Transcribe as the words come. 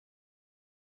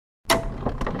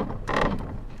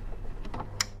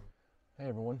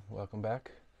everyone, welcome back.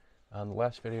 On the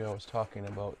last video I was talking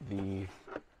about the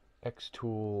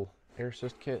xTool air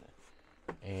assist kit,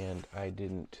 and I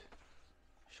didn't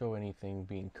show anything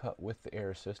being cut with the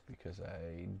air assist because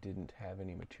I didn't have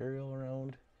any material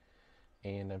around,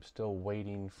 and I'm still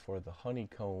waiting for the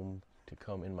honeycomb to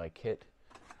come in my kit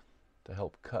to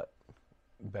help cut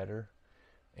better.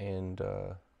 And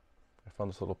I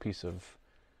found this little piece of,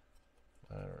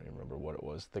 I don't even remember what it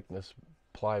was, thickness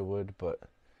plywood, but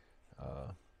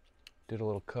did a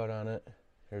little cut on it.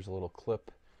 Here's a little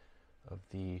clip of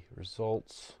the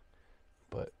results,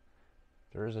 but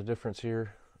there is a difference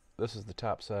here. This is the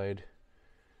top side.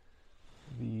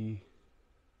 The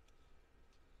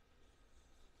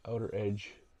outer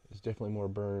edge is definitely more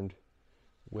burned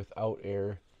without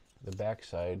air. The back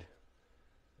side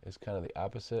is kind of the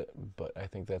opposite, but I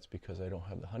think that's because I don't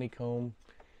have the honeycomb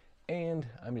and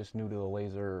I'm just new to the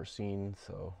laser scene,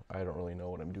 so I don't really know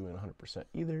what I'm doing 100%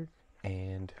 either,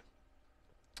 and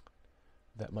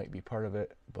that might be part of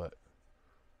it, but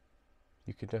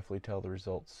you can definitely tell the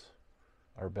results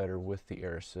are better with the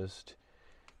air assist.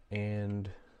 And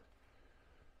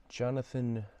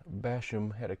Jonathan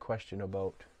Basham had a question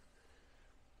about,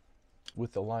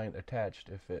 with the line attached,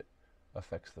 if it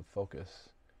affects the focus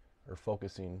or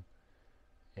focusing,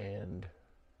 and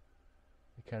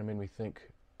it kind of made me think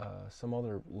some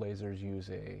other lasers use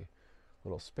a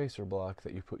little spacer block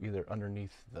that you put either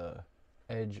underneath the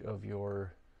edge of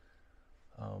your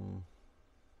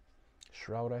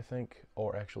shroud, I think,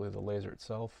 or actually the laser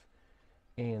itself.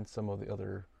 And some of the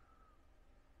other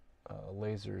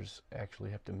lasers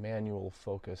actually have to manual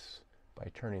focus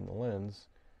by turning the lens,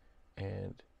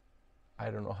 and I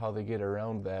don't know how they get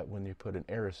around that when you put an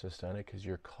air assist on it, because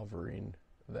you're covering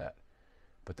that.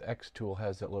 But the xTool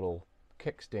has that little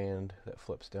kickstand that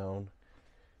flips down,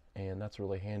 and that's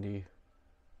really handy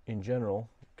in general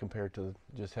compared to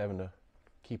just having to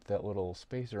keep that little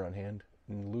spacer on hand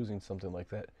and losing something like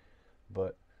that.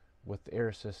 But with the air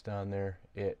assist on there,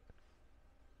 it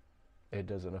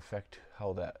doesn't affect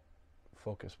how that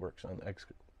focus works on the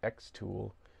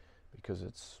xTool, because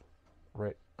it's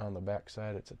right on the back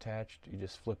side, it's attached. You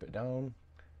just flip it down,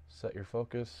 set your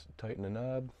focus, tighten the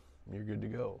knob, and you're good to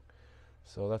go.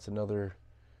 So that's another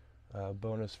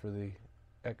bonus for the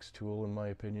xTool, in my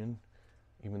opinion,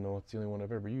 even though it's the only one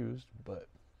I've ever used, but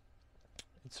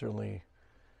it certainly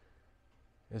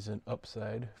is an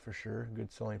upside for sure,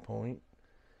 good selling point.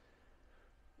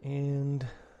 And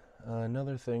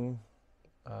another thing,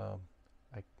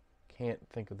 I can't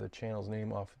think of the channel's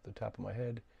name off the top of my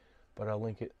head, but I'll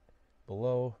link it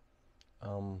below.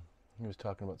 He was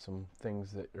talking about some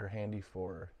things that are handy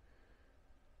for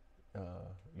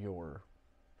your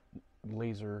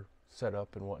laser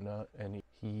setup and whatnot, and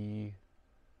he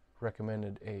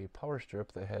recommended a power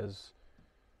strip that has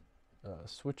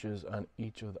switches on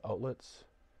each of the outlets.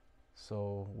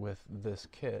 So with this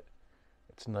kit,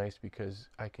 it's nice because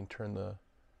I can turn the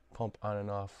pump on and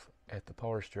off at the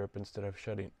power strip instead of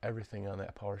shutting everything on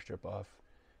that power strip off.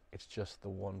 It's just the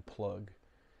one plug.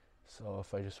 So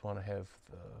if I just want to have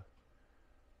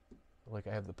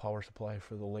I have the power supply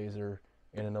for the laser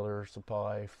and another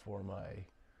supply for my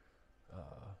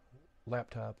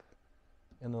laptop,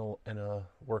 and a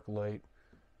work light,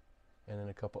 and then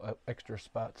a couple extra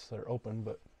spots that are open,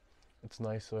 but it's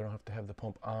nice so I don't have to have the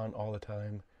pump on all the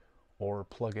time or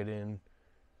plug it in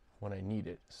when I need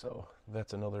it. So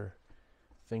that's another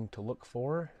thing to look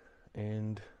for,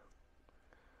 and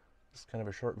it's kind of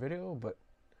a short video, but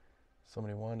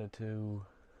somebody wanted to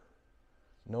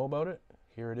know about it.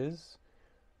 Here it is.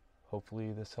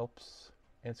 Hopefully this helps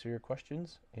answer your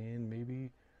questions and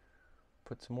maybe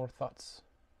put some more thoughts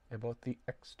about the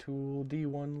xTool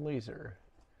D1 laser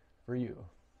for you.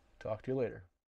 Talk to you later.